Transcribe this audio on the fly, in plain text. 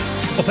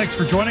Well, thanks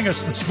for joining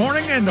us this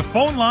morning, and the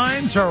phone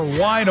lines are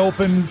wide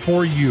open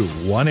for you.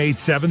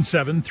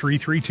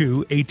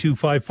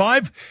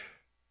 1-877-332-8255.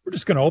 We're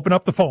just going to open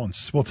up the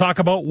phones. We'll talk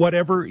about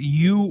whatever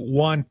you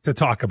want to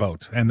talk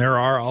about, and there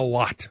are a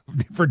lot of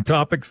different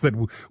topics that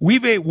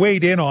we've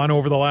weighed in on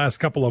over the last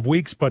couple of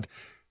weeks, but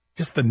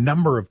just the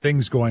number of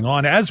things going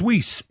on. As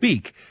we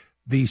speak,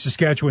 the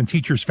Saskatchewan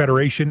Teachers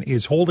Federation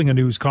is holding a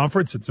news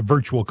conference. It's a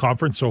virtual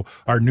conference, so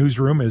our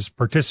newsroom is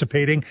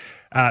participating.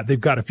 They've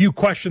got a few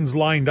questions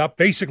lined up,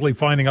 basically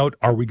finding out,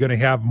 are we going to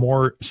have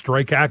more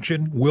strike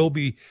action? Will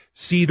we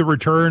see the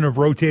return of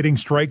rotating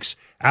strikes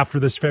after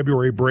this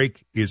February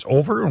break is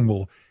over? And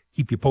we'll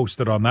keep you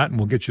posted on that, and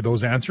we'll get you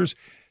those answers.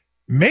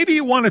 Maybe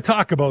you want to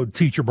talk about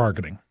teacher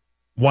bargaining.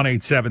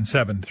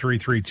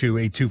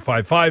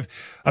 1-877-332-8255.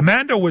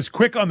 Amanda was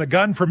quick on the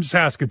gun from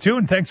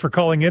Saskatoon. Thanks for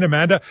calling in,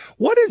 Amanda.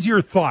 What is your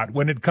thought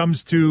when it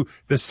comes to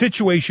the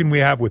situation we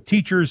have with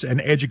teachers and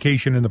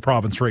education in the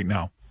province right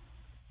now?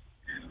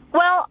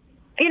 Well,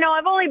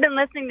 I've only been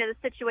listening to the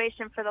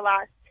situation for the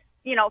last,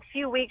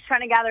 few weeks,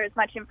 trying to gather as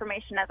much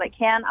information as I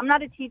can. I'm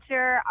not a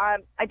teacher.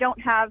 I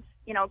don't have,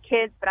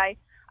 kids, but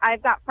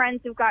I've got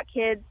friends who've got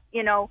kids,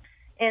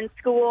 in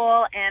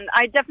school, and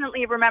I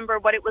definitely remember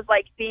what it was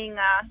like being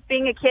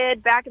a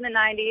kid back in the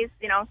 90s,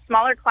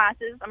 smaller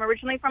classes. I'm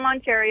originally from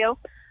Ontario.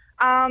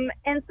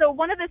 And so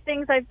one of the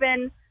things I've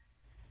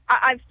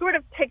sort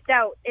of picked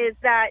out is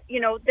that,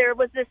 there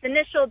was this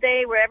initial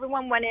day where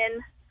everyone went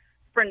in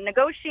for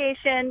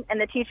negotiation and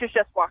the teachers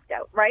just walked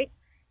out, right?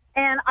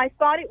 And I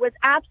thought it was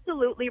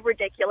absolutely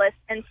ridiculous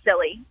and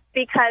silly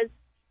because,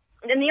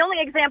 and the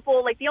only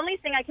example, the only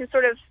thing I can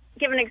sort of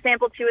give an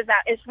example to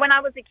is when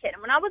I was a kid.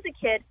 And when I was a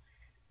kid,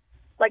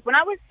 when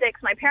I was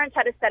 6, my parents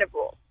had a set of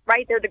rules,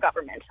 right? They're the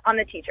government. I'm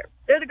the teacher.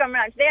 They're the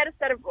government. They had a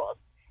set of rules.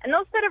 And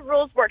those set of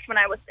rules worked when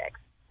I was 6.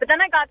 But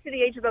then I got to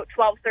the age of about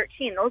 12,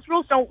 13. Those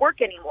rules don't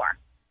work anymore.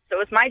 So it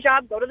was my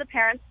job, go to the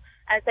parents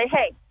and say,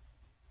 hey,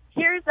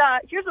 here's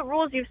the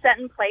rules you've set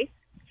in place.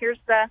 Here's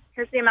the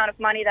amount of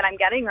money that I'm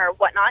getting or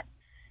whatnot.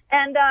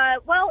 And,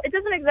 it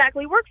doesn't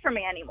exactly work for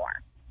me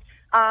anymore.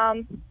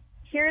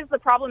 Here's the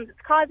problems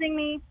it's causing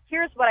me.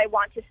 Here's what I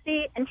want to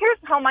see. And here's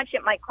how much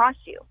it might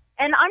cost you.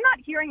 And I'm not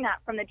hearing that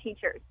from the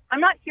teachers. I'm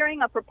not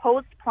hearing a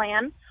proposed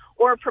plan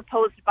or a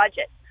proposed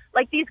budget.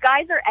 These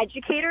guys are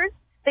educators.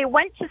 They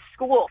went to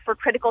school for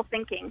critical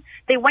thinking.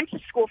 They went to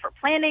school for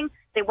planning.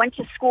 They went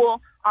to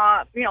school,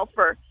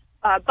 for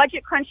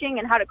budget crunching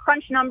and how to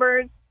crunch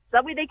numbers. So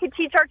that way they could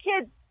teach our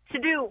kids to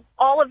do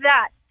all of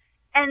that.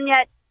 And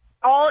yet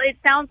all it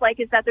sounds like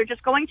is that they're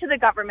just going to the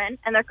government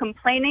and they're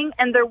complaining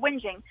and they're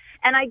whinging.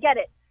 And I get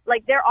it.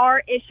 There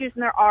are issues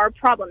and there are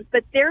problems,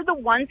 but they're the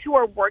ones who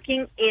are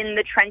working in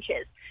the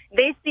trenches.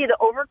 They see the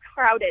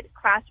overcrowded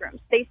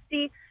classrooms. They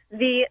see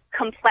the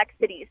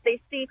complexities. They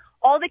see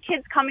all the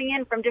kids coming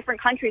in from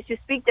different countries who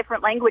speak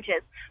different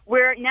languages.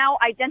 We're now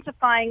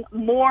identifying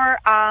more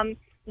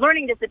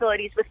learning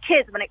disabilities with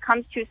kids when it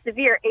comes to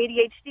severe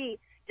ADHD,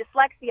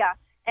 dyslexia,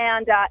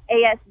 and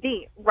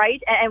ASD,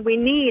 right? And we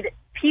need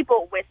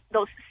people with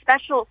those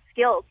special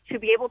skills to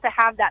be able to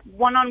have that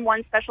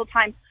one-on-one special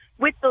time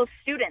with those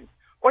students,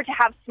 or to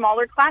have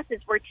smaller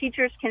classes where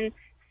teachers can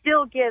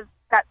still give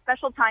that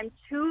special time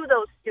to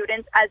those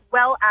students as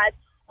well as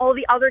all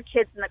the other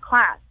kids in the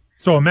class.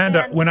 So,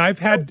 Amanda, when I've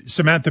had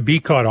Samantha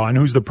Beacott on,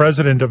 who's the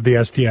president of the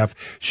STF,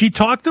 she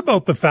talked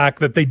about the fact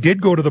that they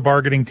did go to the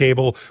bargaining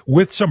table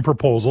with some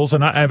proposals,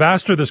 and I've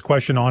asked her this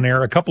question on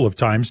air a couple of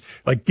times,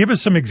 give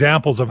us some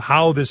examples of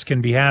how this can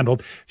be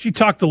handled. She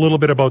talked a little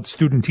bit about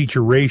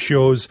student-teacher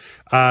ratios,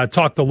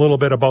 talked a little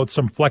bit about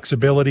some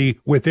flexibility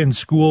within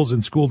schools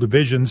and school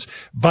divisions,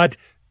 but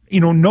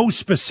no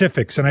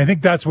specifics. And I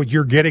think that's what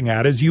you're getting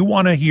at, is you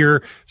want to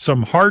hear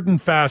some hard and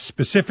fast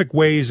specific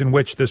ways in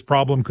which this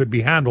problem could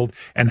be handled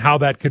and how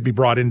that could be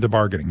brought into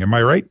bargaining. Am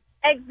I right?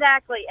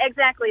 Exactly.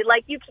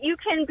 You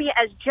can be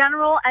as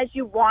general as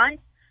you want,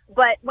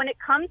 but when it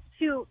comes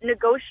to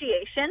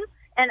negotiation,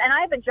 and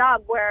I have a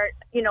job where,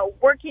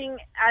 working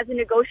as a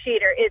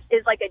negotiator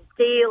is like a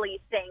daily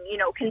thing,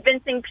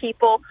 convincing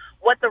people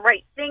what the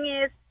right thing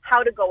is,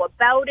 how to go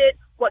about it.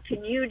 What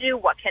can you do?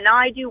 What can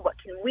I do? What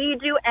can we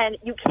do? And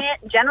you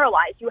can't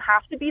generalize. You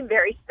have to be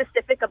very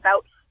specific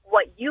about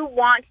what you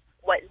want,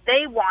 what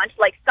they want.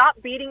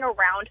 Stop beating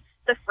around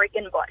the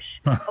freaking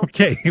bush.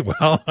 Okay,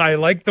 well, I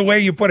like the way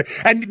you put it.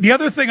 And the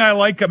other thing I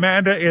like,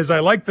 Amanda, is I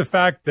like the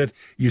fact that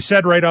you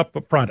said right up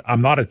front,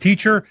 I'm not a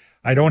teacher.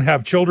 I don't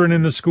have children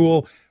in the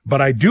school,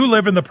 but I do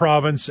live in the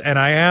province, and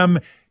I am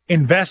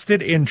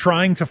invested in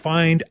trying to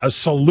find a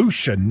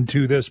solution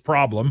to this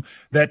problem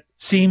that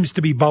seems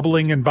to be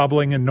bubbling and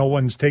no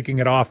one's taking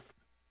it off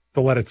to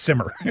let it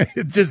simmer.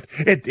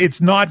 It's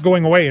not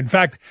going away. In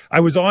fact, I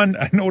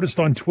noticed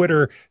on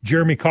Twitter,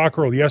 Jeremy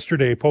Cockrell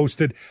yesterday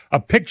posted a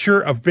picture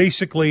of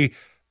basically,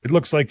 it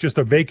looks like just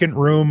a vacant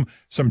room,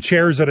 some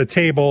chairs at a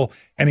table,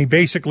 and he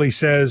basically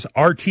says,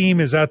 our team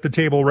is at the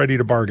table ready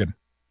to bargain.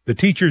 The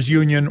teachers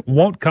union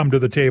won't come to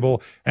the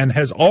table and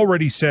has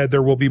already said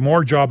there will be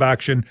more job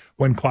action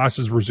when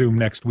classes resume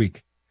next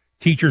week.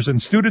 Teachers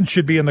and students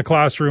should be in the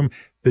classroom.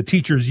 The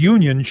teachers'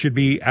 union should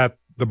be at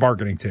the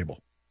bargaining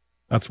table.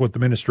 That's what the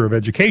Minister of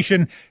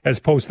Education has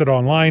posted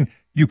online.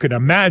 You can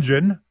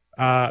imagine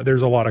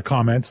there's a lot of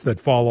comments that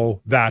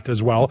follow that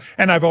as well.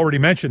 And I've already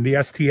mentioned the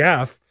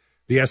STF.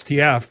 The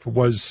STF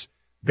was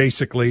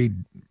basically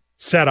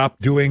set up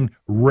doing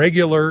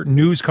regular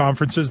news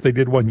conferences. They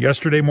did one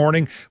yesterday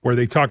morning where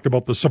they talked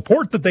about the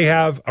support that they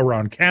have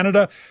around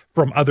Canada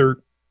from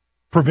other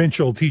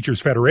provincial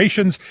teachers'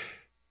 federations.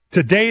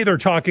 Today, they're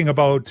talking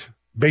about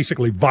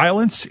basically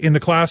violence in the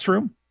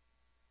classroom.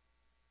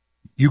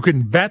 You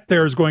can bet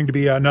there's going to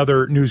be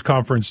another news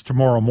conference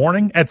tomorrow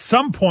morning. At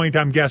some point,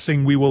 I'm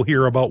guessing we will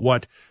hear about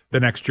what the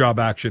next job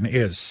action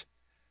is.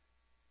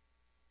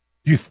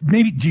 Do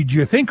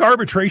you think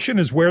arbitration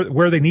is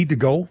where they need to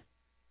go?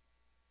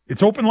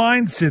 It's open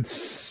lines.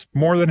 It's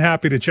more than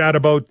happy to chat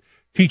about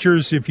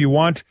teachers if you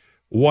want.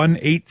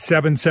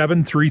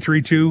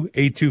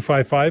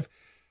 1-877-332-8255.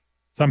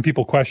 Some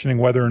people questioning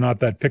whether or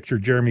not that picture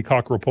Jeremy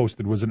Cockrell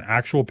posted was an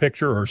actual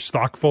picture or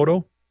stock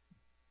photo.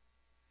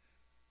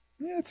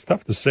 Yeah, it's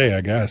tough to say,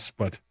 I guess,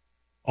 but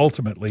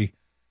ultimately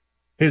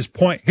his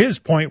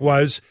point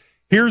was,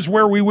 here's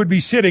where we would be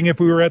sitting if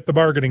we were at the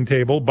bargaining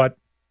table, but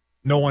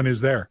no one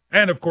is there.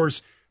 And of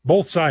course,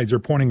 both sides are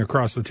pointing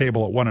across the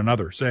table at one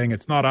another, saying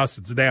it's not us,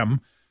 it's them,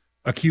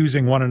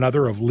 accusing one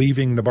another of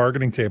leaving the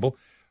bargaining table.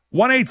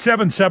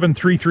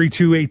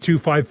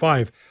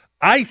 1-877-332-8255.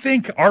 I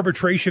think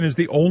arbitration is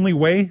the only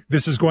way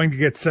this is going to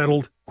get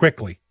settled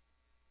quickly.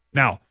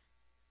 Now,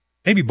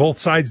 maybe both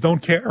sides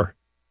don't care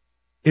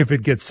if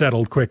it gets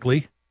settled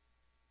quickly.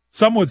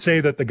 Some would say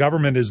that the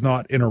government is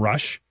not in a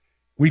rush.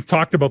 We've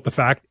talked about the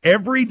fact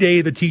every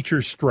day the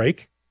teachers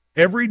strike,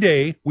 every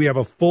day we have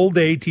a full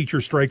day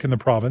teacher strike in the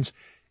province.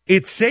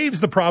 It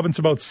saves the province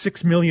about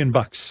 $6 million.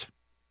 $6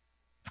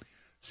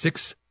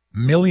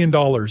 million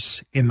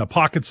in the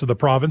pockets of the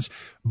province.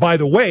 By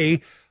the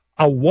way,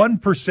 a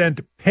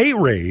 1% pay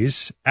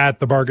raise at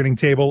the bargaining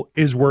table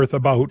is worth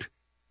about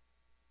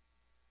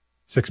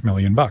 $6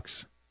 million.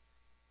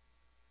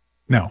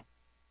 Now,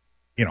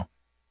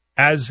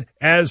 as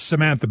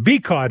Samantha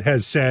Beacott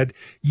has said,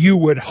 you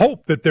would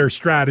hope that their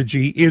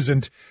strategy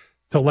isn't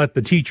to let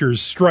the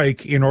teachers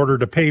strike in order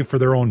to pay for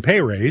their own pay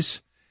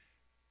raise.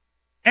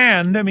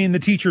 And, the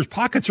teachers'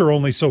 pockets are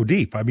only so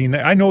deep.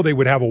 I know they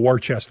would have a war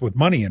chest with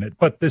money in it,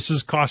 but this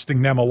is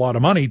costing them a lot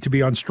of money to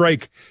be on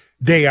strike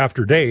day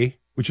after day,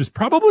 which is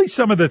probably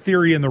some of the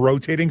theory in the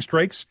rotating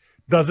strikes.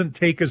 Doesn't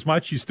take as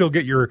much. You still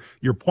get your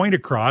point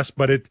across,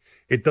 but it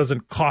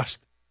doesn't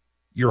cost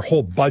your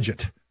whole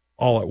budget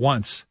all at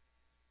once.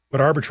 But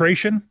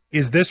arbitration,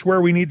 is this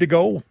where we need to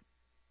go?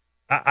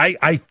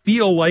 I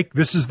feel like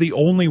this is the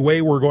only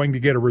way we're going to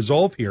get a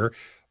resolve here,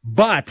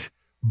 but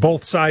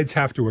both sides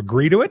have to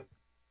agree to it,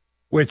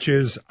 which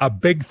is a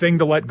big thing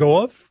to let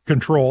go of,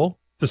 control,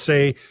 to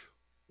say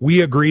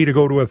we agree to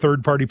go to a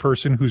third-party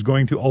person who's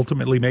going to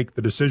ultimately make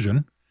the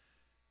decision.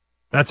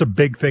 That's a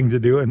big thing to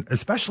do, and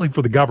especially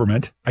for the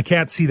government. I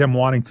can't see them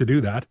wanting to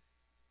do that.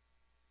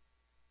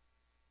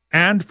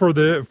 And for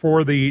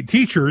the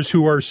teachers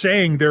who are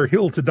saying their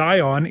hill to die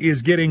on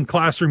is getting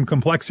classroom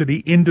complexity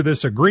into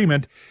this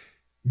agreement,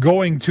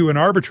 going to an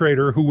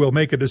arbitrator who will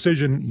make a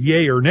decision,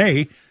 yay or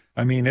nay.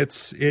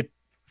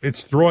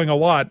 It's throwing a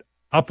lot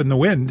up in the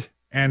wind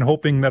and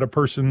hoping that a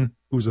person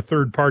who's a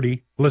third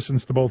party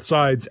listens to both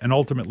sides and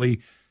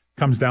ultimately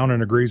comes down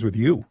and agrees with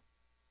you.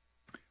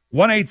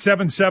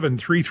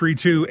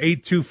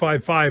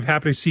 1-877-332-8255.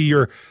 Happy to see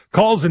your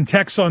calls and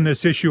texts on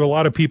this issue. A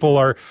lot of people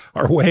are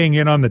weighing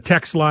in on the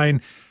text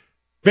line,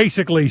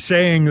 basically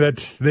saying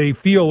that they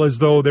feel as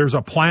though there's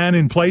a plan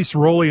in place.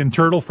 Rolly in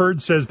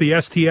Turtleford says the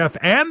STF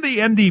and the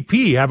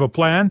NDP have a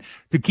plan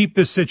to keep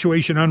this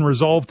situation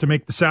unresolved to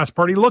make the Sask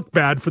party look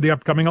bad for the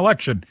upcoming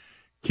election.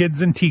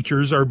 Kids and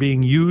teachers are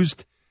being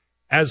used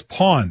as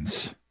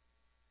pawns,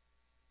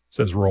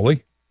 says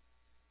Rolly.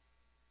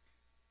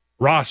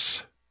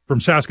 Ross from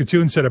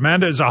Saskatoon said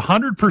Amanda is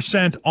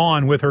 100%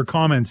 on with her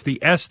comments. The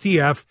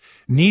STF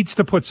needs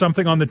to put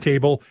something on the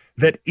table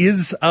that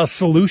is a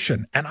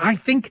solution. And I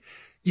think,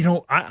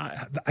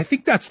 I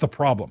think that's the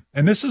problem.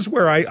 And this is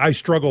where I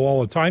struggle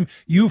all the time.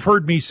 You've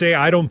heard me say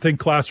I don't think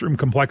classroom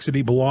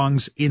complexity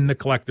belongs in the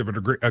collective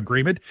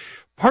agreement,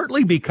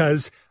 partly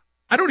because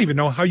I don't even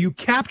know how you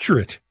capture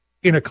it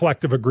in a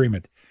collective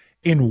agreement.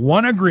 In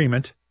one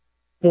agreement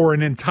for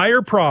an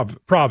entire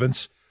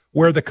province,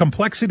 where the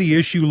complexity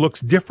issue looks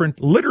different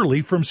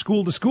literally from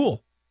school to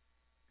school.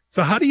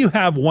 So how do you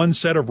have one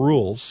set of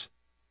rules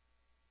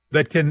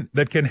that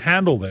can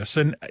handle this?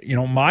 And,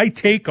 my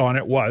take on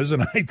it was,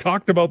 and I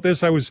talked about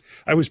this, I was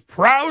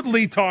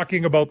proudly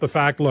talking about the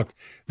fact, look,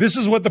 this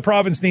is what the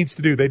province needs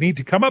to do. They need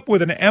to come up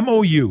with an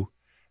MOU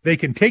they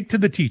can take to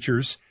the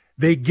teachers.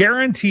 They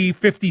guarantee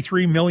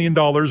 $53 million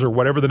or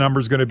whatever the number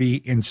is going to be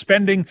in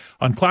spending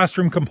on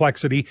classroom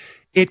complexity.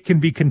 It can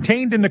be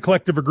contained in the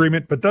collective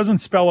agreement, but doesn't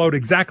spell out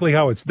exactly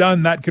how it's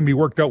done. That can be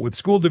worked out with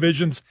school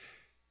divisions.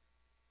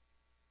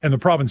 And the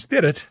province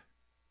did it,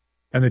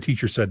 and the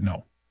teacher said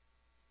no.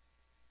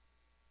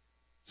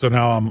 So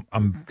now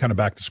I'm kind of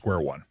back to square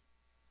one.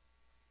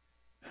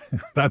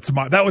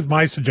 That was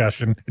my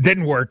suggestion. It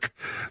didn't work.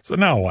 So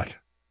now what?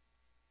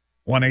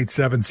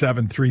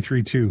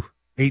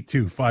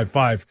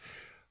 1-877-332-8255.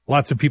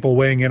 Lots of people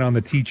weighing in on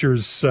the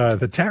teachers.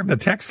 The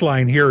text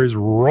line here is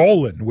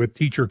rolling with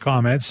teacher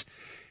comments.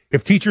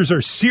 If teachers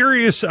are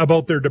serious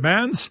about their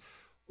demands,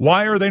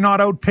 why are they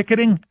not out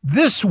picketing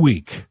this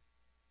week?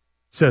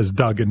 Says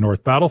Doug in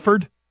North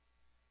Battleford.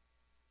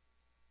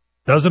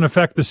 Doesn't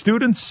affect the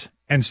students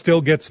and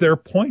still gets their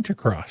point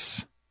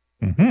across.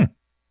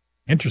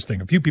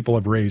 Interesting. A few people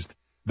have raised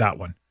that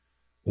one.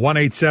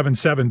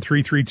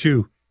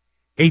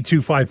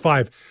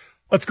 1-877-332-8255.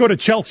 Let's go to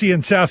Chelsea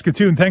in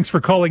Saskatoon. Thanks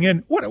for calling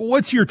in.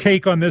 What's your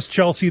take on this,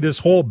 Chelsea, this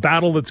whole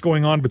battle that's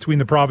going on between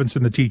the province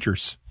and the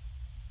teachers?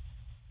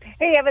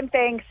 Hey, Evan,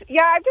 thanks.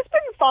 Yeah, I've just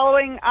been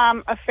following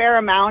a fair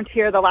amount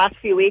here the last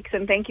few weeks,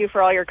 and thank you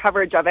for all your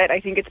coverage of it. I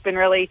think it's been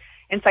really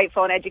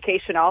insightful and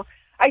educational.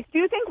 I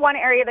do think one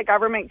area the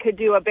government could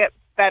do a bit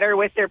better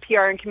with their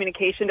PR and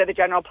communication to the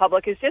general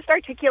public is just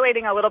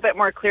articulating a little bit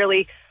more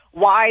clearly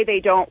why they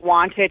don't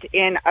want it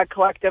in a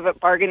collective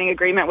bargaining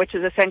agreement, which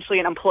is essentially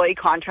an employee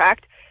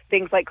contract,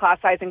 things like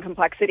class size and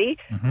complexity.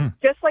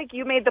 Just like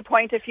you made the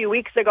point a few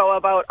weeks ago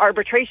about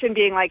arbitration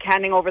being like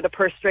handing over the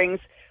purse strings,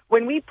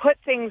 when we put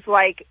things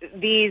like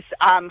these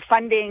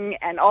funding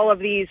and all of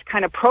these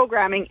kind of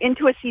programming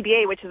into a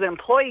CBA, which is an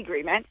employee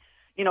agreement,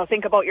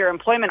 think about your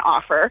employment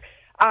offer,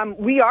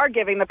 we are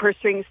giving the purse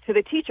strings to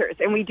the teachers.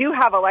 And we do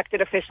have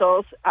elected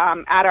officials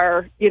at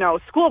our,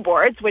 school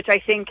boards, which I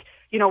think,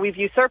 we've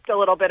usurped a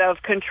little bit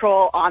of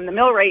control on the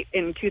mill rate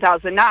in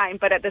 2009.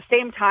 But at the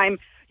same time,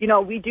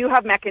 we do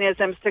have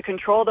mechanisms to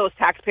control those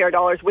taxpayer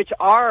dollars, which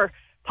are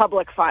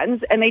public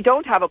funds, and they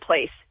don't have a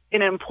place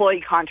in an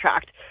employee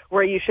contract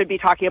where you should be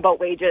talking about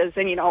wages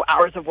and,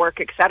 hours of work,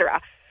 et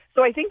cetera.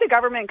 So I think the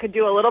government could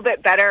do a little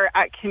bit better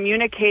at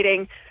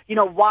communicating,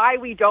 why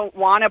we don't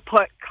want to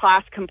put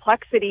class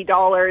complexity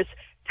dollars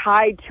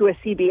tied to a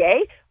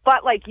CBA.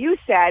 But like you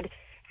said,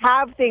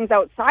 have things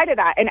outside of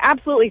that. And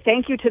absolutely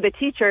thank you to the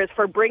teachers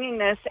for bringing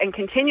this and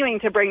continuing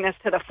to bring this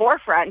to the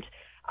forefront,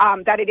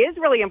 that it is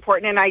really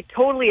important. And I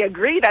totally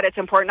agree that it's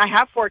important. I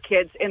have 4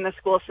 kids in the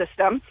school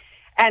system,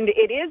 and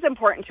it is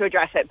important to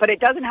address it, but it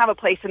doesn't have a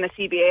place in the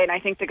CBA. And I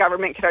think the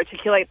government could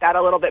articulate that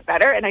a little bit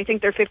better. And I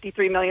think they're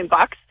 $53 million.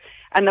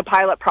 And the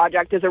pilot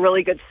project is a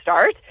really good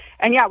start.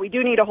 And yeah, we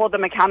do need to hold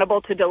them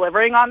accountable to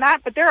delivering on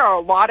that. But there are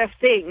a lot of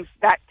things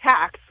that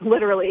tax,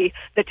 literally,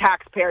 the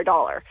taxpayer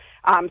dollar.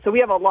 So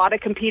we have a lot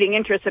of competing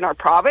interests in our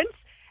province.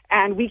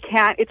 And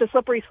it's a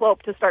slippery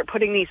slope to start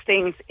putting these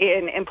things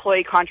in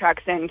employee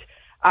contracts and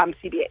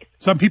CBAs.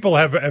 Some people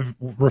have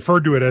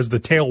referred to it as the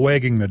tail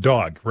wagging the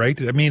dog, right?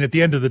 I mean, at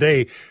the end of the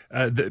day,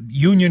 the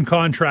union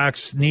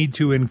contracts need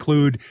to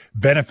include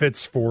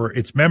benefits for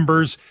its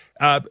members.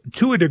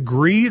 To a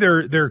degree,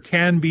 there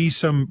can be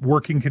some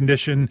working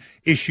condition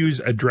issues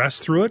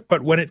addressed through it.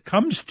 But when it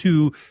comes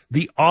to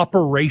the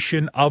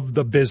operation of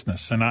the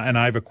business, and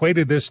I've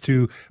equated this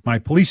to my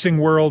policing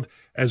world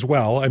as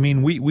well. I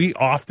mean, we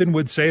often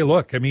would say,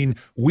 look, I mean,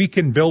 we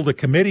can build a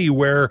committee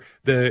where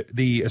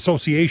the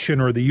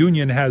association or the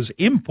union has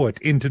input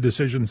into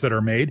decisions that are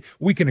made.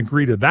 We can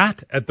agree to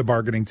that at the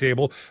bargaining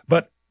table,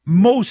 but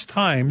most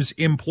times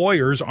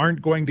employers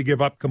aren't going to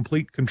give up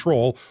complete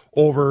control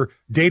over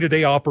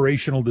day-to-day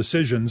operational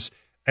decisions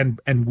and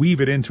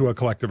weave it into a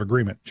collective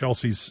agreement.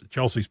 Chelsea's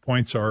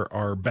points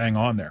are bang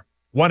on there.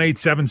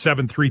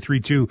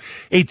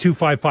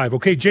 1-877-332-8255.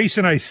 Okay,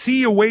 Jason, I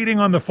see you waiting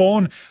on the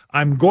phone.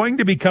 I'm going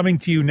to be coming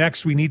to you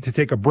next. We need to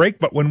take a break,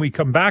 but when we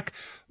come back,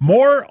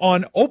 more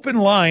on open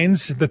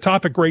lines. The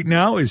topic right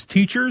now is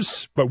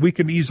teachers, but we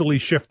can easily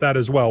shift that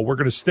as well. We're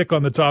going to stick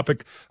on the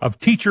topic of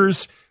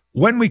teachers.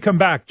 When we come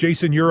back,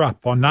 Jason, you're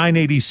up on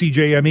 980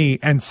 CJME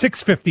and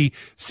 650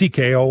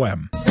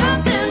 CKOM.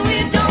 Something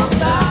we don't,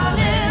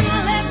 darling.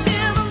 Let's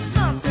give them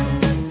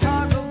something to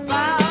talk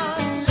about.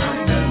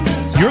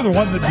 You're the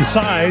one that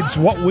decides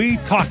what we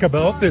talk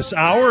about this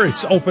hour.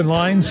 It's open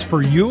lines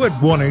for you at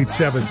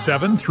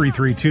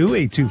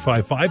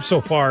 1-877-332-8255.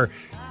 So far,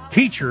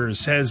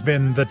 teachers has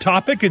been the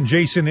topic, and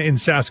Jason in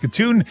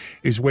Saskatoon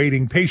is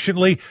waiting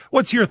patiently.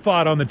 What's your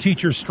thought on the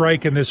teacher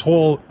strike and this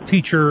whole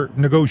teacher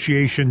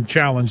negotiation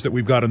challenge that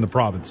we've got in the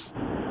province?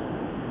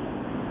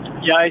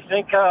 Yeah, I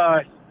think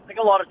a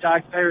lot of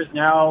taxpayers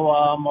now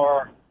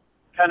are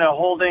kind of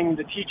holding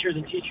the teachers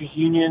and teachers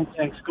unions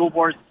and school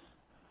boards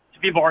to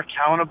be more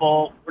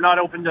accountable. We're not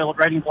open to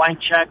writing blank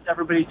checks.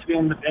 Everybody's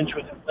feeling the pinch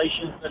with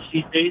inflation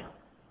these days.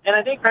 And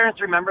I think parents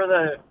remember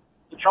the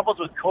troubles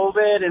with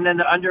COVID and then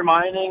the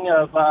undermining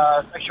of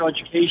sexual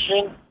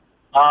education,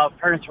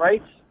 parents'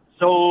 rights.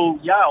 So,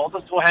 yeah, all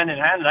this go hand in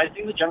hand. And I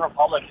think the general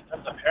public, in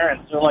terms of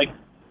parents, they're like,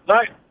 they're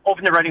not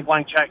open to writing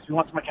blank checks. We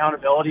want some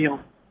accountability, and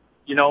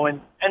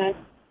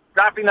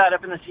wrapping that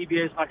up in the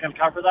CBA is not going to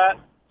cover that.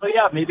 So,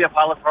 yeah, maybe a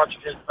pilot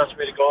project is the best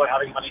way to go,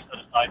 having money set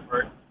aside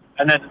for it,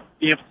 and then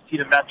be able to see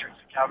the metrics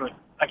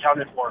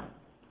accounted for.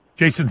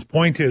 Jason's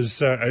point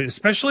is,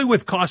 especially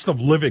with cost of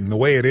living the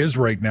way it is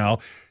right now,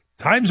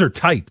 times are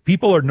tight.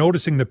 People are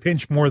noticing the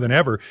pinch more than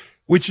ever.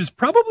 which is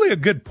probably a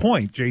good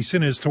point,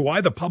 Jason, as to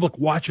why the public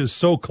watches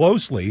so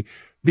closely,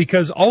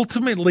 because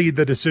ultimately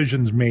the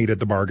decisions made at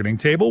the bargaining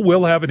table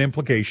will have an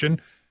implication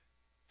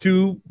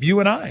to you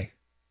and I.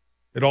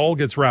 It all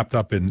gets wrapped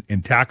up in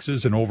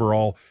taxes and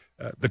overall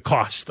the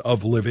cost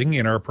of living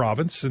in our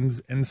province.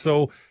 And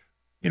so,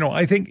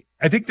 I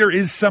think there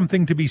is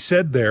something to be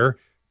said there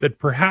that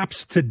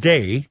perhaps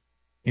today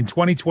in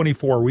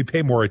 2024, we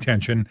pay more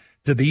attention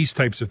to these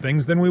types of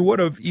things than we would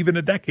have even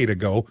a decade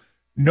ago,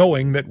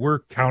 knowing that we're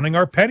counting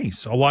our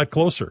pennies a lot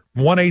closer.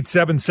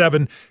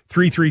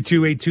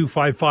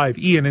 1-877-332-8255.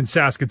 Ian in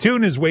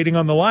Saskatoon is waiting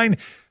on the line.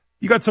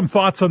 You got some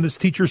thoughts on this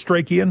teacher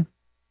strike, Ian?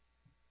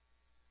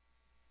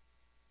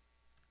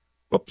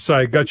 Oops,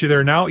 I got you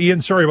there now.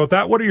 Ian, sorry about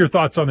that. What are your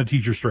thoughts on the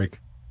teacher strike?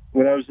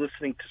 When I was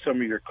listening to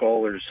some of your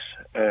callers,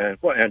 and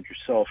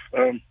yourself,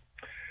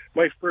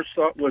 my first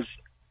thought was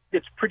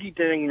it's pretty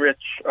dang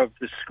rich of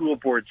the school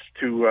boards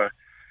to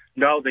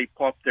now they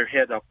pop their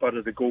head up out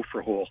of the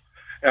gopher hole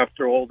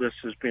after all this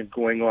has been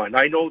going on.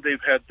 I know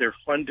they've had their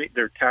funding,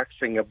 their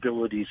taxing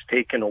abilities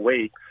taken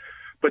away,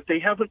 but they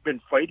haven't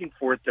been fighting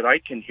for it that I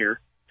can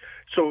hear.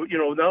 So,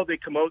 now they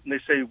come out and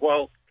they say,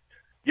 well,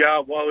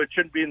 it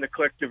shouldn't be in the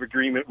collective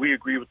agreement. We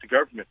agree with the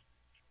government.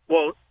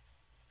 Well,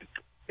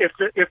 if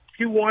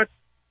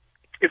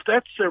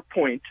that's their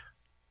point,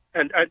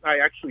 and I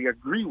actually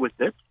agree with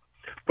it,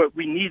 but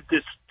we need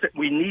this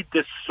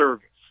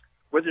service,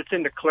 whether it's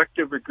in the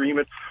collective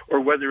agreement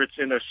or whether it's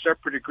in a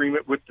separate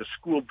agreement with the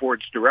school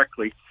boards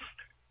directly.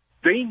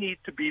 They need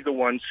to be the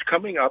ones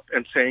coming up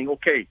and saying,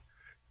 okay,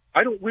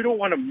 we don't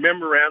want a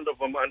memorandum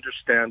of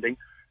understanding.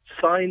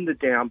 Sign the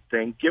damn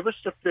thing. Give us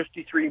the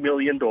 $53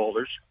 million,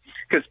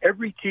 because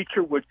every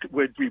teacher would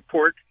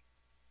report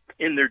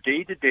in their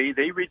day-to-day.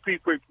 They would be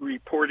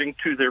reporting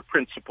to their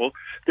principal.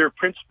 Their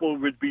principal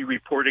would be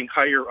reporting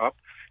higher up.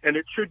 And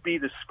it should be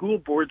the school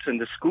boards and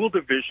the school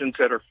divisions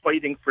that are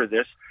fighting for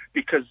this,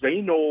 because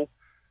they know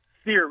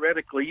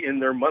theoretically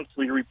in their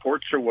monthly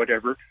reports or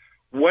whatever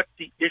what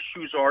the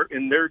issues are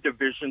in their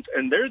divisions,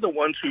 and they're the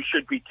ones who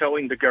should be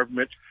telling the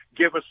government,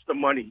 give us the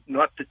money,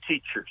 not the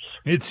teachers.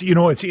 It's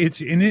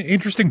an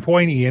interesting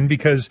point, Ian,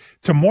 because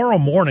tomorrow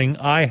morning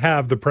I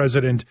have the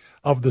president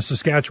of the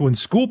Saskatchewan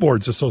School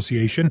Boards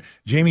Association,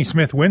 Jamie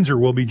Smith-Windsor,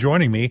 will be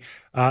joining me.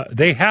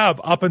 They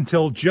have up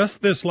until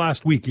just this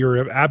last week,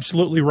 you're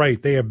absolutely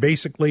right, they have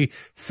basically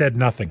said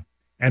nothing.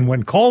 And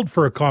when called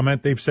for a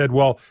comment, they've said,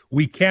 well,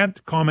 we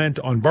can't comment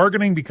on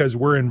bargaining because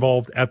we're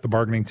involved at the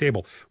bargaining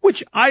table,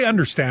 which I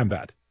understand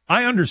that.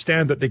 I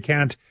understand that they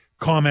can't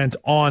comment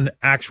on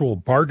actual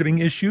bargaining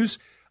issues.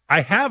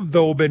 I have,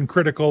 though, been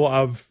critical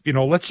of,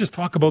 let's just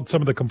talk about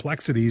some of the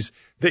complexities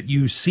that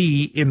you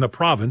see in the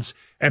province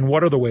and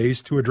what are the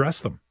ways to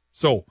address them.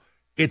 So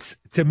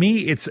to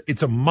me,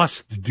 it's a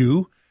must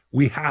do.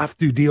 We have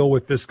to deal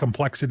with this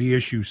complexity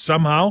issue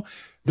somehow.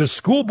 The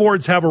school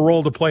boards have a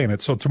role to play in it.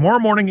 So tomorrow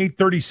morning,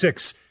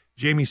 8:36,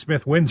 Jamie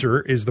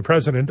Smith-Windsor is the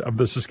president of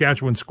the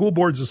Saskatchewan School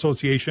Boards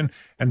Association.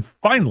 And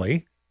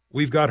finally,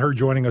 we've got her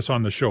joining us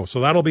on the show.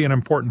 So that'll be an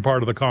important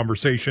part of the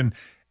conversation.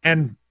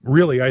 And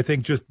really, I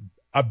think just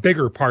a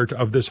bigger part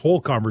of this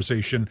whole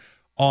conversation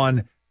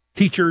on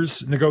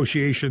teachers,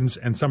 negotiations,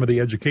 and some of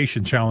the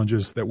education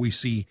challenges that we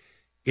see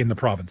in the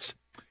province.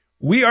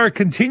 We are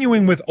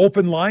continuing with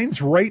open lines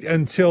right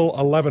until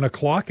 11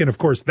 o'clock. And of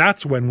course,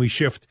 that's when we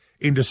shift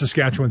into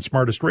Saskatchewan's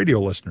smartest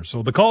radio listeners.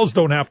 So the calls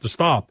don't have to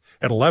stop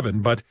at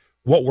 11, but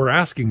what we're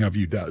asking of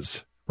you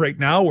does. Right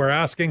now, we're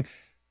asking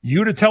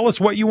you to tell us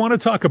what you want to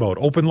talk about.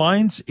 Open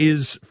lines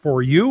is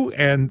for you,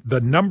 and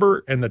the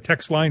number and the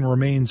text line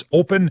remains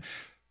open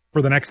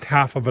for the next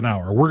half of an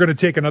hour. We're going to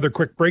take another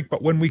quick break,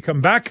 but when we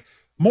come back,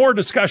 more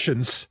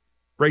discussions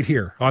right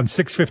here on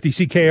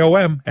 650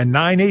 CKOM and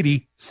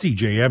 980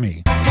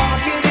 CJME.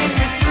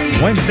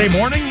 Wednesday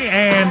morning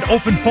and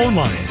open phone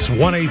lines,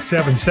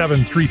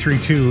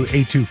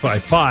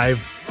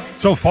 1-877-332-8255.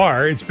 So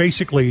far, it's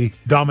basically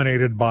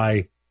dominated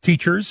by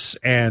teachers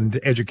and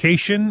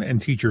education and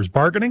teachers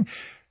bargaining.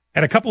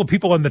 And a couple of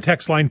people on the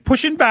text line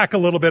pushing back a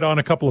little bit on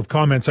a couple of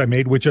comments I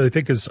made, which I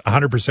think is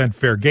 100%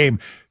 fair game.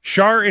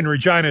 Shar in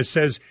Regina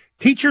says,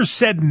 teachers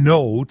said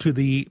no to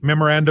the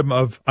memorandum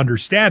of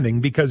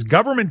understanding because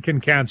government can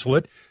cancel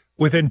it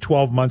within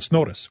 12 months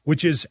notice,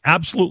 which is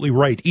absolutely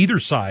right. Either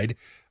side,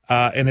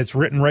 and it's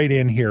written right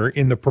in here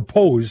in the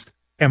proposed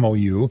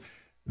MOU,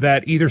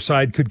 that either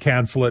side could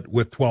cancel it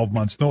with 12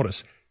 months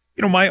notice.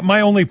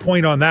 My only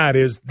point on that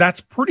is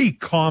that's pretty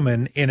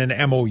common in an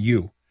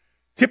MOU.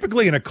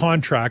 Typically in a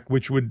contract,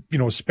 which would,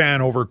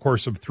 span over a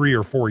course of 3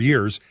 or 4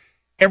 years,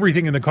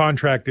 everything in the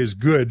contract is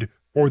good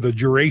for the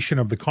duration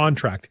of the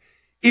contract.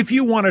 If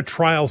you want to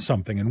trial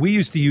something, and we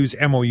used to use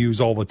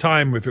MOUs all the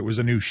time, if it was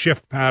a new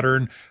shift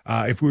pattern,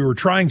 if we were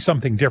trying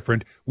something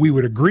different, we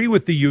would agree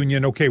with the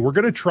union, okay, we're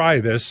going to try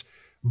this,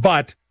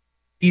 but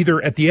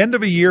either at the end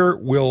of a year,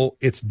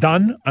 it's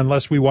done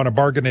unless we want to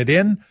bargain it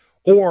in,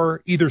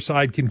 or either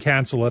side can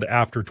cancel it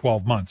after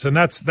 12 months. And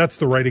that's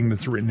the writing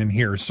that's written in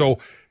here. So,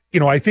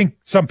 I think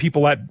some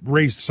people that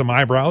raised some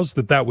eyebrows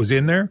that was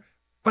in there,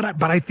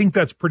 but I think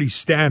that's pretty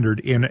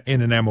standard in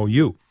an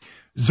MOU.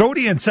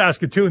 Zodi in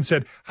Saskatoon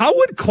said, how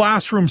would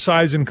classroom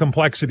size and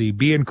complexity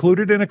be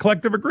included in a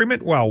collective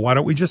agreement? Well, why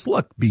don't we just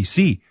look?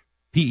 BC,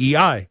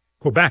 PEI,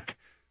 Quebec,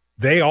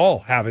 they all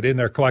have it in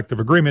their collective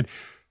agreement.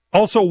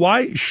 Also,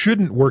 why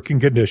shouldn't working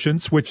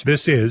conditions, which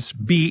this is,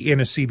 be in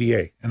a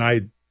CBA? And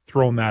I'd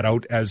thrown that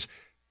out as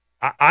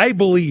I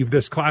believe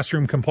this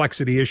classroom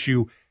complexity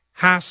issue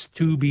has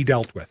to be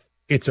dealt with.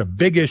 It's a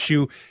big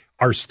issue.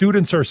 Our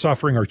students are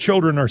suffering. Our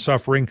children are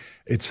suffering.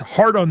 It's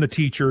hard on the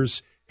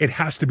teachers. It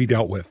has to be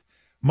dealt with.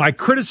 My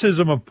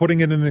criticism of putting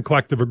it in the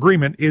collective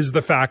agreement is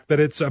the fact that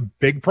it's a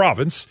big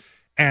province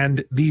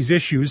and these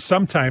issues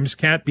sometimes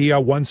can't be a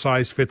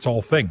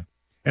one-size-fits-all thing.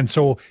 And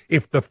so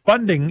if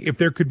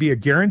there could be a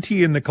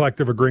guarantee in the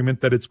collective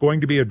agreement that it's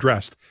going to be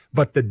addressed,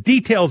 but the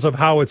details of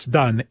how it's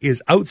done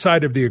is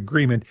outside of the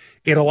agreement,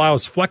 it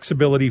allows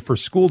flexibility for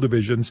school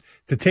divisions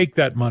to take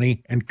that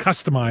money and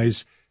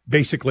customize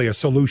basically a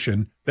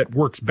solution that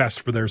works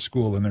best for their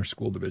school and their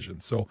school division.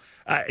 So,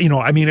 at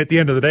the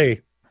end of the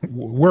day,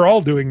 we're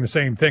all doing the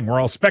same thing. We're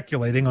all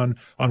speculating on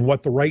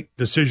what the right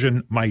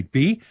decision might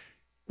be,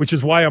 which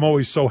is why I'm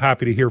always so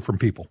happy to hear from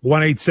people.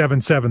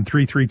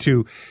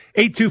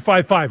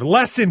 1-877-332-8255.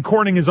 Les in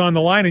Corning is on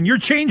the line, and you're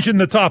changing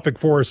the topic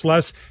for us,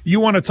 Les. You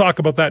want to talk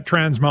about that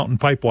Trans Mountain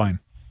Pipeline.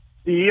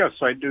 Yes,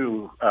 I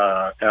do,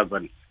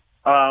 Evan.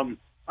 I'm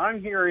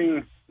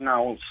hearing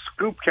now,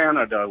 Scoop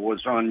Canada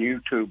was on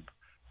YouTube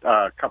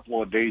a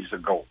couple of days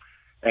ago,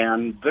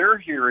 and they're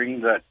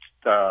hearing that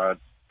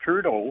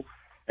Trudeau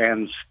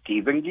and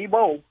Stephen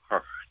Guilbeault,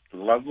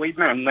 lovely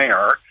men they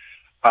are,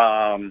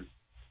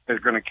 they're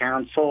going to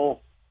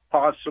cancel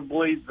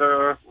possibly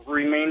the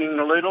remaining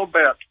little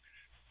bit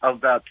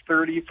of that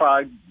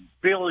 $35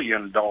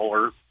 billion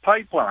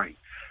pipeline,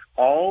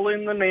 all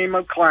in the name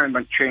of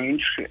climate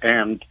change,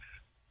 and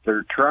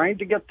they're trying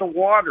to get the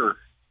water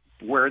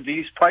where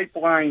these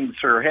pipelines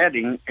are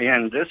heading,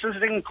 and this is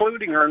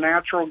including our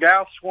natural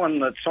gas one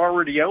that's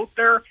already out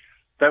there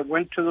that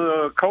went to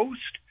the coast.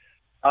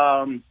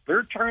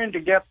 They're trying to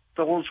get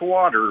those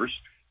waters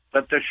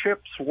that the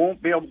ships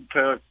won't be able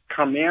to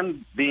come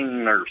in,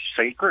 being their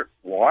sacred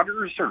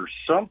waters or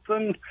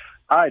something.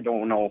 I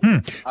don't know.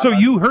 So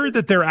you heard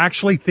that they're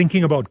actually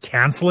thinking about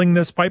canceling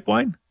this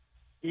pipeline?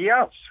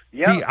 Yes.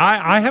 See,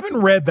 I haven't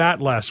read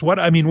that, Les. What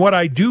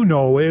I do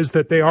know is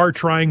that they are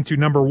trying to,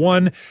 number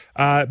one,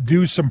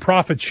 do some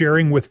profit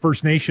sharing with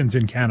First Nations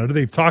in Canada.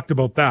 They've talked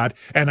about that.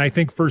 And I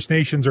think First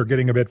Nations are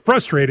getting a bit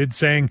frustrated,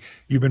 saying,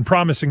 you've been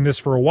promising this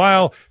for a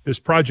while. This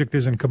project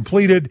isn't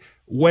completed.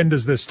 When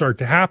does this start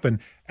to happen?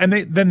 And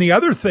then the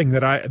other thing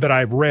that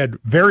I've read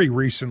very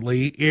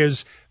recently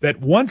is that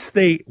once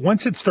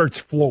it starts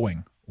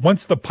flowing,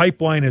 once the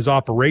pipeline is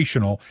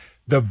operational,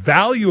 the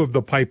value of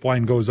the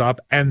pipeline goes up,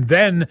 and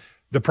then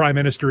the Prime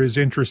Minister is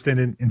interested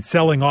in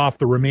selling off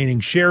the remaining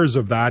shares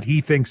of that.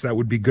 He thinks that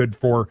would be good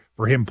for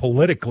him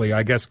politically,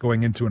 I guess,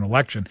 going into an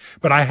election.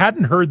 But I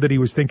hadn't heard that he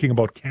was thinking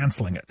about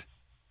canceling it.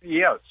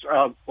 Yes,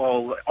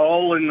 well,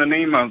 all in the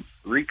name of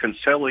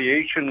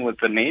reconciliation with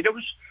the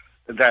natives,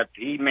 that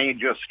he may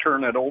just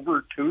turn it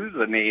over to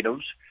the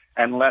natives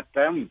and let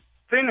them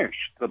finish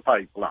the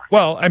pipeline.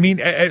 Well,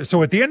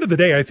 so at the end of the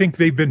day, I think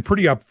they've been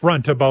pretty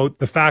upfront about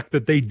the fact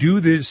that they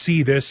do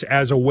see this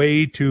as a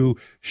way to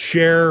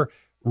share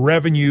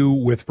revenue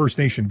with First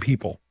Nation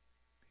people.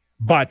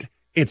 But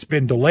it's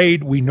been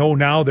delayed. We know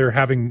now they're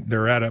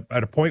at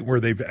a point where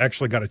they've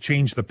actually got to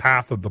change the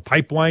path of the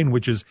pipeline,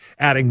 which is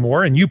adding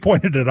more. And you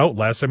pointed it out,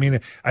 Les. I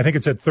think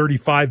it's at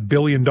 $35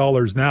 billion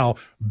now,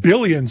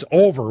 billions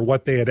over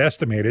what they had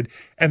estimated,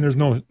 and there's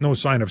no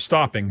sign of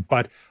stopping.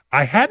 But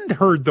I hadn't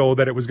heard, though,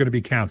 that it was going to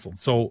be canceled.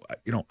 So,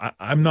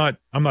 I'm not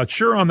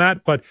sure on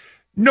that, but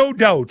no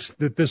doubt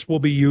that this will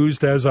be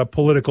used as a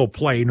political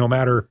play, no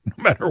matter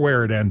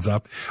where it ends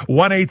up.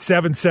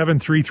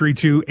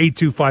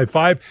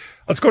 1-877-332-8255.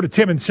 Let's go to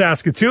Tim in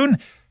Saskatoon.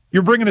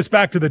 You're bringing us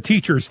back to the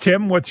teachers.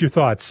 Tim, what's your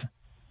thoughts?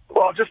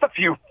 Well, just a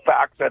few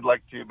facts I'd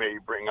like to maybe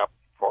bring up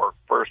for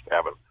first,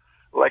 Evan.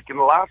 Like in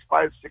the last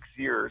 5-6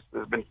 years,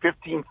 there's been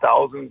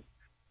 15,000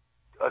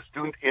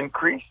 student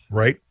increase.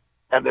 Right.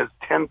 And there's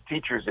 10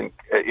 teachers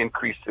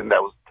increase in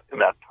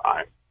that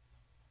time.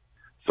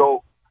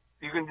 So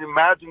you can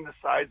imagine the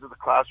size of the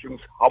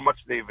classrooms, how much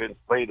they've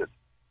inflated.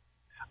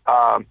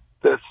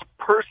 This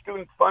per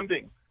student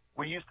funding,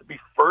 we used to be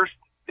first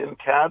in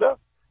Canada.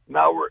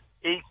 Now we're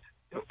 8th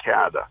in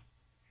Canada.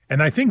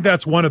 And I think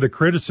that's one of the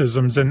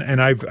criticisms,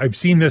 and I've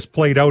seen this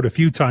played out a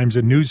few times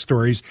in news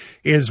stories,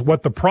 is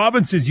what the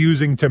province is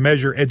using to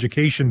measure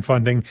education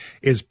funding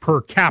is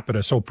per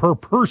capita, so per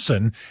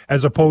person,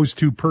 as opposed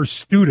to per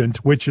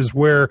student, which is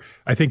where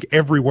I think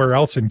everywhere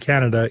else in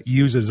Canada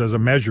uses as a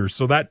measure.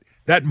 So that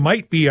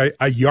might be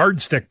a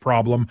yardstick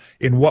problem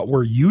in what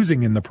we're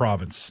using in the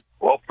province.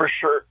 Well, for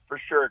sure,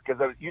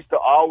 because it used to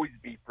always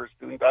be per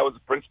student. I was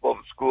a principal of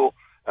the school,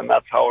 and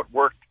that's how it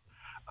worked.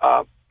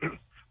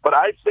 But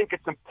I think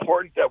it's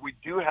important that we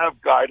do have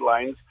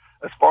guidelines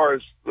as far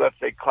as, let's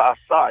say, class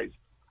size,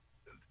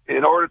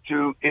 in order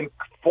to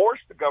force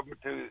the government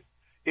to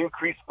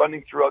increase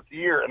funding throughout the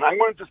year. And I'm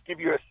going to just give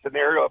you a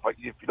scenario, if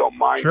you don't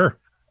mind. Sure.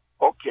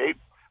 Okay.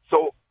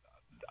 So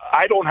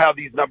I don't have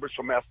these numbers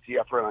from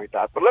STF or anything like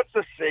that, but let's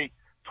just say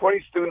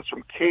 20 students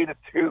from K to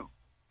 2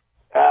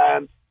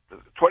 and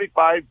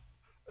 25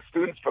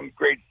 students from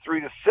grades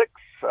 3 to 6,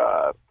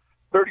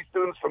 30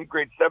 students from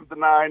grades 7 to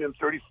 9, and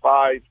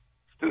 35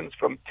 students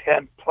from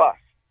 10 plus,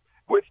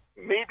 with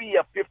maybe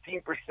a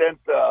 15%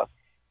 a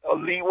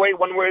leeway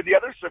one way or the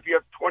other. So if you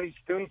have 20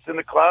 students in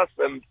the class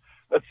and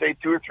let's say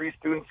 2 or 3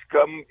 students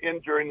come in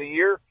during the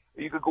year,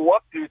 you could go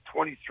up to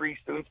 23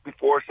 students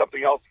before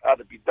something else had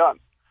to be done.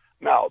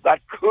 Now,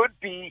 that could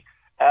be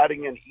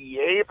adding an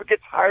EA if it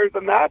gets higher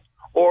than that,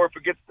 or if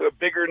it gets to a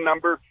bigger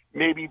number,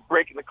 maybe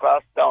breaking the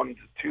class down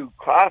into 2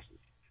 classes.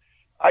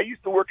 I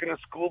used to work in a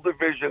school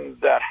division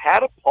that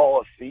had a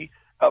policy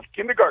of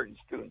kindergarten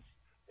students.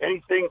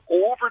 Anything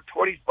over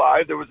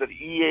 25, there was an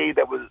EA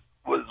that was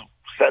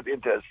set in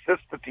to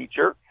assist the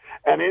teacher,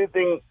 and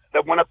anything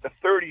that went up to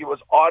 30 was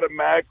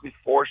automatically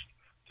forced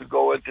to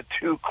go into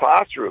 2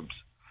 classrooms.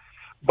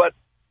 But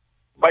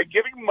by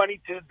giving money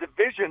to the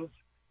divisions,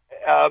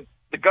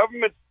 the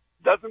government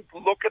doesn't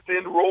look at the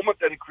enrollment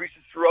that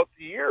increases throughout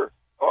the year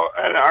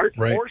and aren't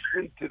forced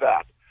into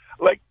that.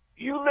 Like,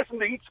 you listen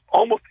to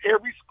almost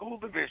every school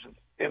division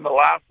in the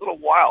last little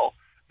while,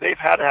 they've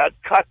had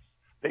cuts.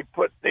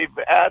 They've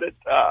added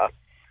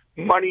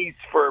monies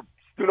for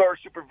student hour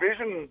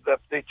supervision that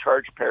they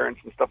charge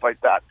parents and stuff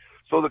like that.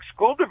 So the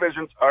school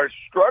divisions are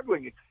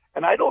struggling,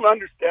 and I don't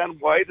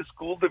understand why the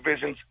school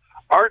divisions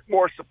aren't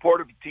more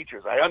supportive of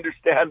teachers. I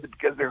understand it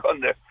because they're on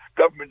the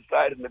government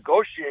side of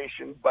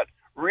negotiation, but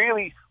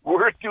really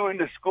we're doing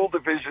the school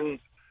division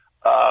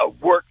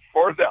work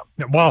for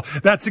them. Well,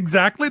 that's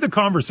exactly the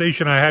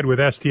conversation I had with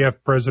STF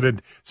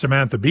President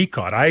Samantha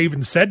Beacott. I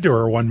even said to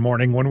her one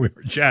morning when we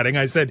were chatting,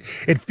 I said,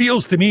 it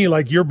feels to me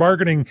like you're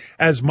bargaining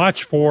as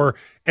much for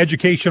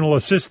educational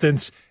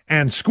assistants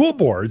and school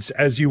boards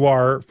as you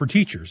are for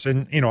teachers.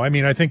 And,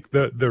 I think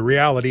the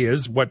reality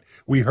is what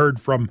we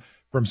heard from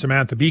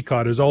Samantha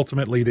Beacott is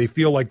ultimately they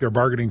feel like they're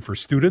bargaining for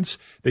students.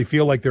 They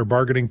feel like they're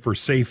bargaining for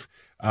safe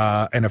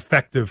an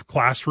effective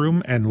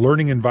classroom and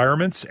learning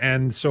environments,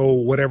 and so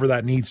whatever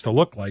that needs to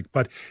look like.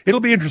 But it'll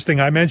be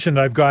interesting. I mentioned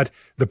I've got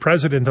the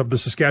president of the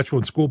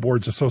Saskatchewan School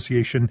Boards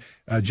Association,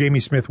 Jamie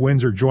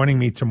Smith-Windsor, joining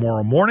me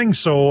tomorrow morning,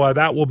 so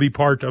that will be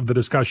part of the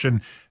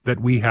discussion that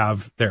we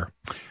have there.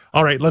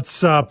 All right, let's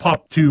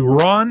pop to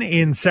Ron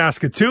in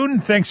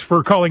Saskatoon. Thanks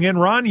for calling in,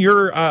 Ron.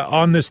 You're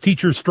on this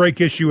teacher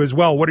strike issue as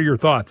well. What are your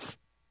thoughts?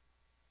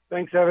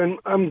 Thanks, Evan.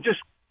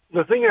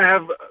 The thing I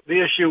have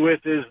the issue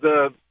with is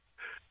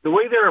the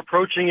way they're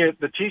approaching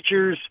it. The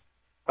teachers,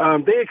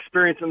 they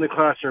experience in the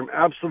classroom,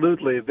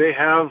 absolutely. They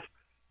have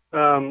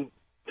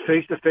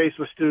face-to-face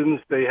with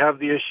students. They have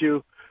the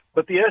issue.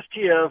 But the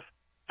STF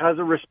has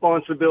a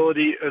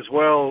responsibility as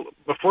well,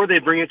 before they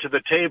bring it to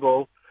the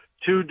table,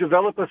 to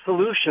develop a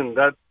solution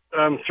that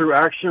through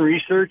action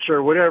research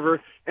or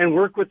whatever, and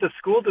work with the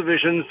school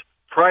divisions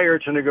prior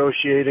to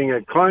negotiating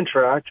a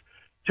contract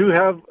to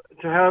have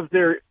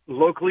their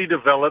locally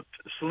developed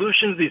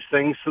solutions to these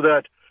things, so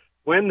that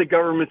when the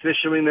government's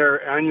issuing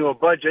their annual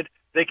budget,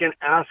 they can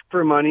ask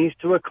for monies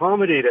to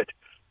accommodate it.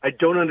 I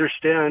don't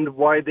understand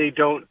why they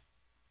don't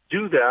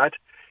do that,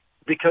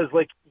 because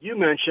like you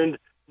mentioned,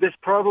 this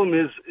problem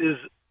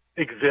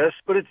exists,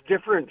 but it's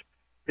different.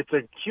 It's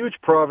a huge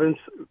province,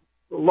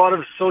 a lot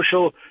of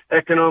social,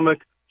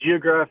 economic,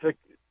 geographic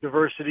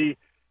diversity,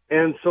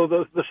 and so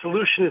the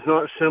solution is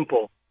not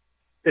simple.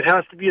 It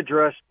has to be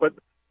addressed, but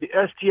the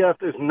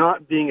STF is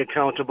not being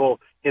accountable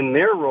in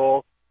their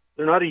role.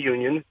 They're not a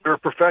union. They're a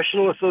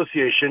professional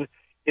association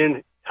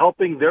in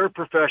helping their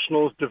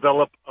professionals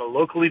develop a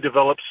locally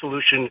developed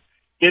solution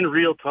in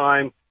real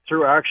time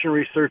through action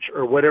research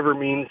or whatever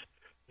means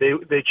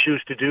they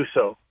choose to do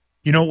so.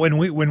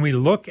 When we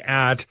look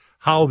at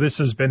how this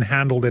has been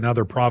handled in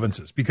other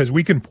provinces, because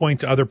we can point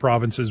to other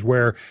provinces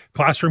where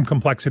classroom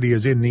complexity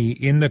is in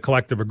the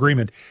collective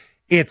agreement,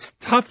 it's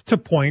tough to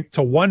point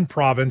to one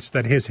province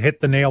that has hit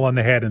the nail on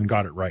the head and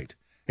got it right.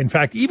 In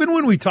fact, even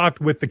when we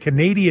talked with the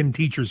Canadian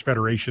Teachers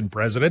Federation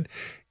president,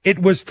 it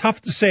was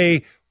tough to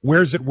say,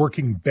 where's it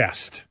working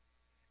best?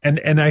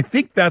 And I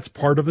think that's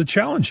part of the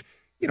challenge.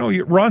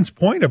 Ron's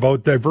point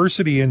about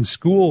diversity in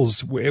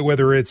schools,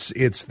 whether it's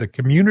the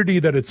community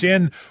that it's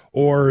in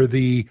or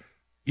the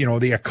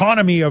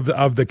economy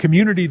of the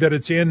community that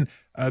it's in,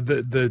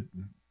 the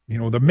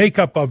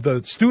makeup of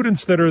the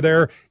students that are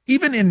there,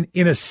 even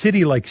in a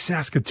city like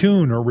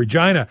Saskatoon or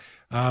Regina,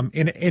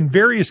 in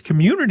various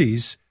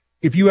communities,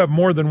 if you have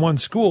more than one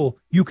school,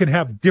 you can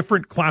have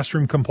different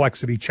classroom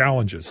complexity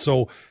challenges.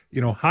 So,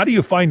 how do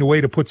you find a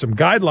way to put some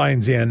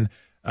guidelines in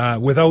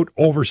without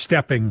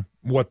overstepping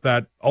what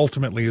that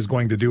ultimately is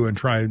going to do in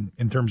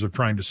terms of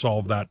trying to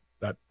solve that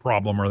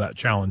problem or that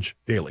challenge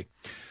daily?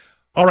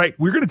 All right,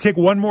 we're going to take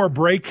one more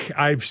break.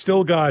 I've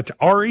still got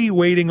Ari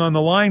waiting on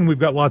the line. We've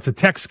got lots of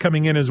texts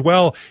coming in as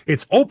well.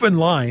 It's open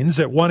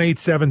lines at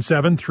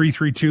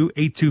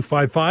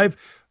 1-877-332-8255.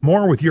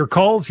 More with your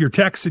calls, your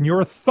texts, and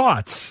your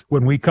thoughts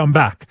when we come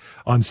back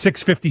on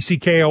 650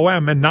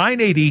 CKOM and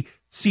 980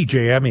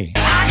 CJME.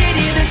 I get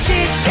in the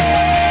chit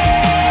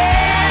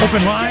chat.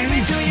 Open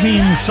lines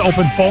means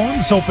open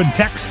phones, open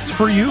texts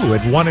for you at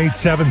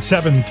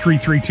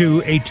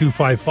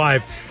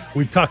 1-877-332-8255.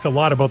 We've talked a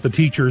lot about the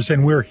teachers,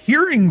 and we're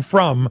hearing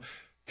from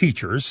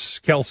teachers.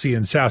 Kelsey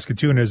in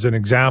Saskatoon, as an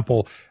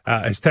example,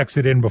 has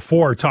texted in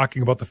before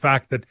talking about the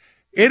fact that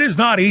it is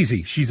not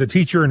easy. She's a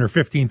teacher in her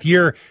 15th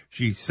year.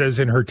 She says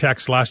in her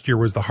text, last year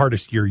was the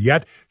hardest year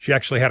yet. She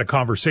actually had a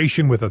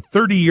conversation with a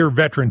 30-year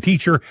veteran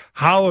teacher.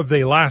 How have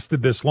they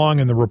lasted this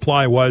long? And the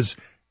reply was,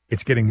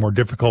 it's getting more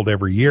difficult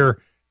every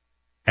year,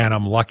 and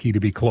I'm lucky to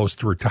be close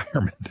to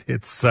retirement.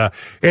 It's a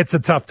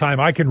tough time.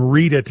 I can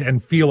read it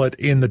and feel it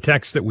in the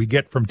text that we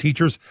get from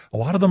teachers. A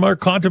lot of them are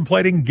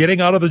contemplating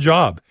getting out of the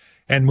job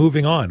and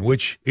moving on,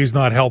 which is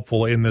not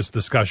helpful in this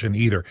discussion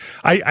either.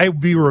 I'd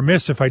be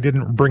remiss if I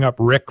didn't bring up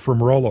Rick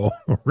from Rollo.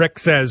 Rick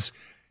says,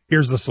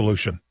 here's the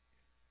solution.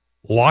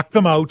 Lock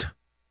them out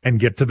and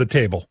get to the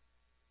table.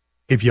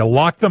 If you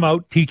lock them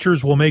out,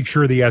 teachers will make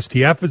sure the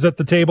STF is at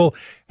the table,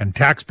 and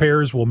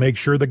taxpayers will make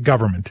sure the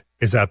government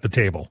is at the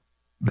table.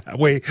 That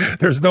way,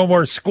 there's no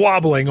more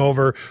squabbling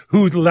over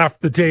who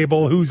left the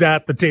table, who's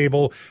at the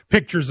table,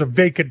 pictures of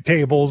vacant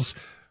tables.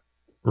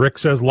 Rick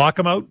says, lock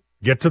them out,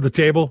 get to the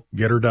table,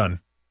 get her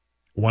done.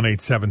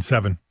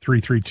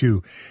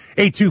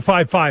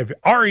 1-877-332-8255.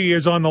 Ari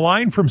is on the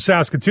line from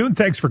Saskatoon.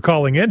 Thanks for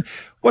calling in.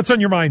 What's on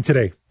your mind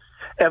today?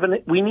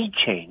 Evan, we need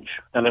change,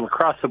 and I'm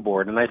across the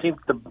board. And I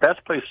think the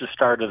best place to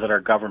start is at our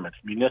governments,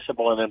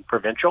 municipal and then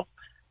provincial.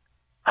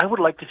 I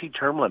would like to see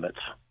term limits.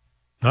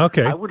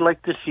 Okay. I would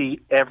like to see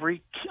I'm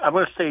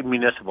going to say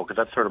municipal because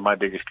that's sort of my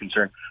biggest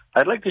concern.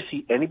 I'd like to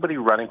see anybody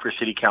running for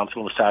city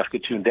council in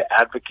Saskatoon to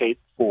advocate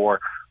for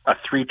a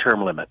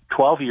 3-term limit.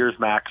 12 years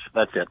max,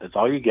 that's it. That's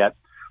all you get.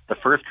 The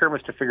first term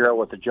is to figure out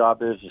what the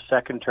job is. The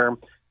second term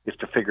is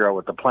to figure out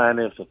what the plan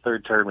is. The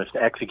third term is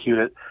to execute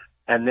it.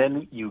 And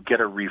then you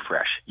get a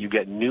refresh. You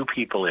get new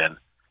people in.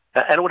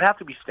 And it would have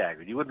to be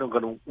staggered. You wouldn't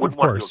want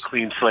to do a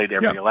clean slate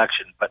every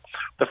election. But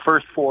the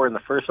first 4 in the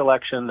first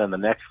election, then the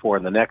next 4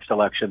 in the next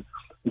election.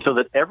 And so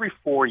that every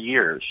 4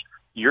 years,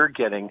 you're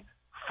getting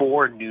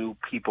 4 new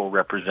people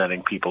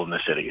representing people in the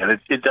city. And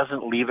it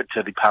doesn't leave it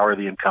to the power of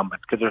the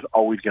incumbent because there's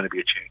always going to be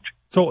a change.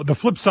 So the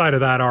flip side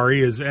of that,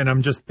 Ari, is, and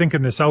I'm just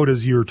thinking this out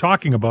as you're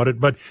talking about it,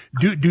 but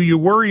do you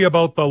worry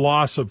about the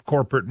loss of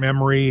corporate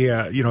memory,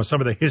 some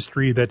of the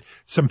history that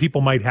some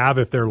people might have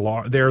if they're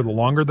there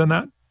longer than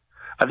that?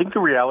 I think the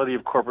reality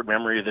of corporate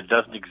memory is it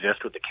doesn't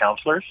exist with the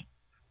counselors.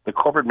 The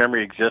corporate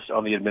memory exists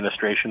on the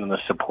administration and the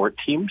support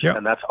teams,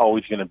 and that's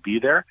always going to be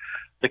there.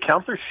 The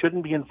counselors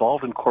shouldn't be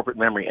involved in corporate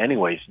memory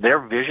anyways. They're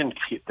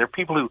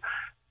people who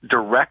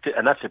direct it,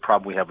 and that's the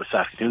problem we have with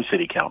Saskatoon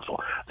City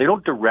Council. They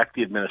don't direct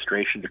the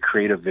administration to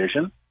create a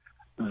vision.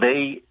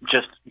 They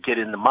just get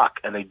in the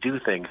muck, and they do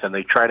things, and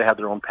they try to have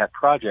their own pet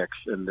projects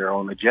and their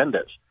own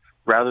agendas,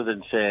 rather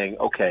than saying,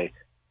 okay,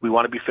 we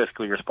want to be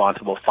fiscally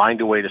responsible, find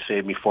a way to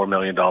save me $4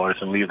 million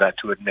and leave that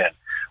to admin.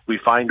 We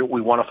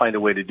want to find a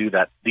way to do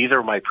that. These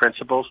are my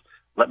principles.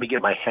 Let me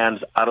get my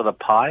hands out of the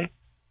pie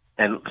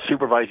and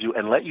supervise you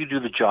and let you do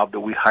the job that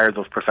we hired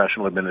those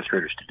professional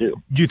administrators to do.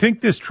 Do you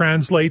think this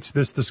translates,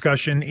 this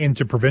discussion,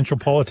 into provincial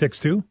politics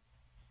too?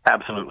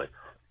 Absolutely.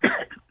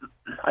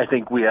 I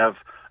think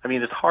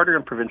it's harder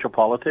in provincial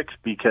politics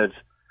because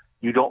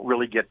you don't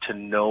really get to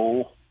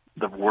know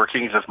the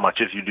workings as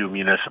much as you do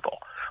municipal.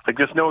 Like,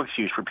 there's no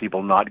excuse for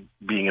people not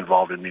being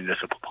involved in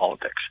municipal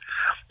politics.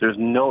 There's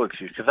no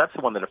excuse because that's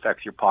the one that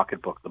affects your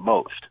pocketbook the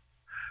most,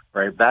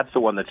 right? That's the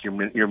one that's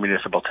your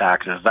municipal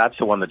taxes. That's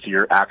the one that's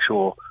your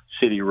actual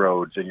city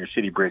roads and your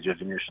city bridges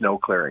and your snow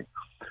clearing.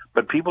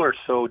 But people are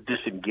so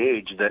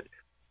disengaged that,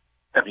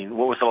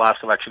 what was the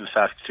last election in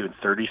Saskatoon?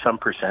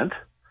 30-some%?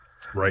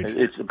 Right.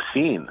 It's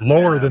obscene.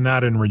 Lower than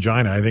that in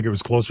Regina. I think it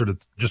was closer to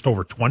just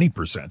over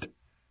 20%.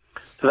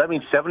 So that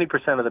means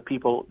 70% of the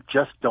people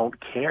just don't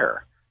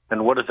care.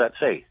 And what does that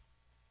say?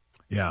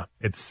 Yeah,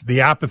 the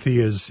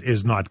apathy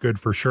is not good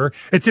for sure.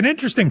 It's an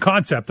interesting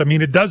concept.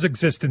 It does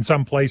exist in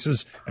some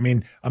places.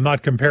 I'm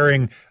not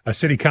comparing a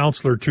city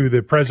councilor to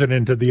the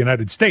president of the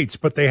United States,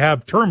 but they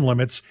have term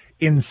limits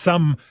in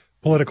some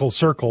political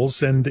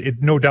circles, and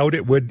no doubt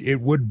it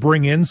would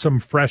bring in some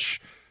fresh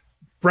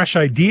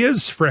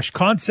ideas, fresh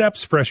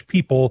concepts, fresh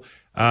people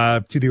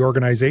to the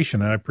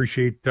organization. And I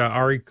appreciate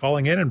Ari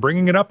calling in and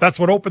bringing it up. That's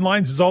what Open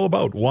Lines is all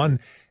about.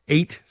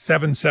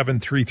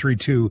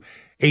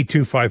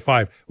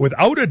 1-877-332-8255.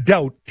 Without a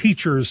doubt,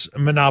 teachers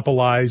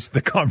monopolize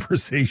the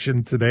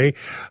conversation today.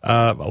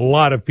 A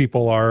lot of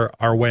people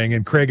are weighing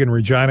in. Craig and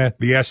Regina,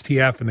 the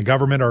STF and the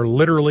government are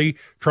literally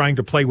trying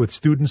to play with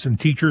students and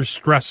teachers'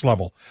 stress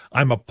level.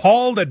 I'm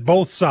appalled at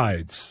both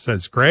sides,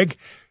 says Craig.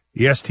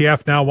 The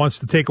STF now wants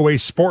to take away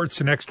sports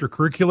and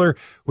extracurricular,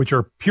 which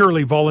are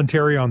purely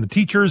voluntary on the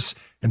teachers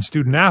and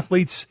student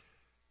athletes,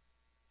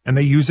 and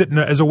they use it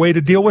as a way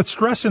to deal with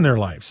stress in their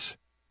lives.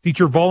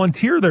 Teachers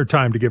volunteer their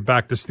time to give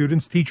back to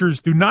students. Teachers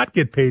do not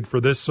get paid for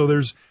this, so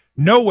there's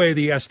no way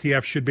the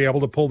STF should be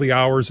able to pull the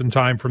hours and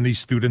time from these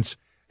students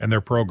and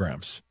their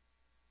programs.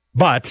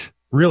 But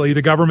really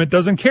the government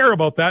doesn't care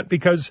about that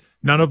because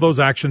none of those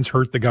actions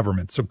hurt the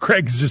government. So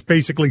Craig's just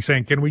basically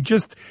saying, can we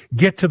just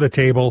get to the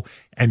table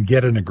and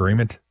get an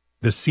agreement?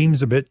 This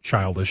seems a bit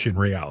childish in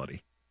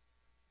reality.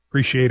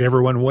 Appreciate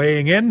everyone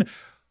weighing in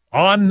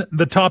on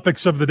the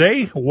topics of the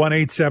day.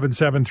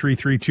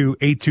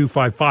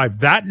 1-877-332-8255.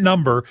 That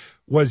number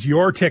was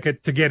your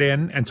ticket to get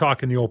in and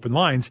talk in the open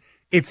lines.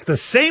 It's the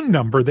same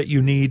number that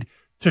you need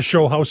to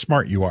show how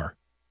smart you are,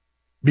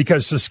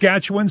 because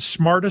Saskatchewan's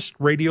smartest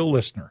radio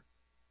listener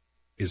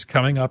is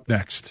coming up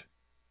next.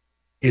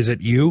 Is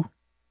it you?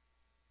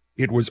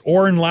 It was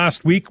Oren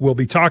last week. We'll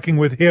be talking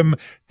with him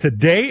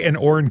today, and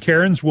Oren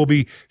Cairns will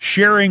be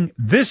sharing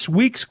this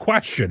week's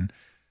question.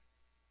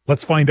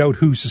 Let's find out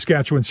who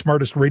Saskatchewan's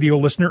smartest radio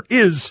listener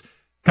is,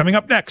 coming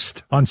up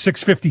next on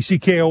 650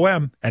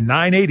 CKOM and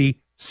 980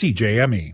 CJME.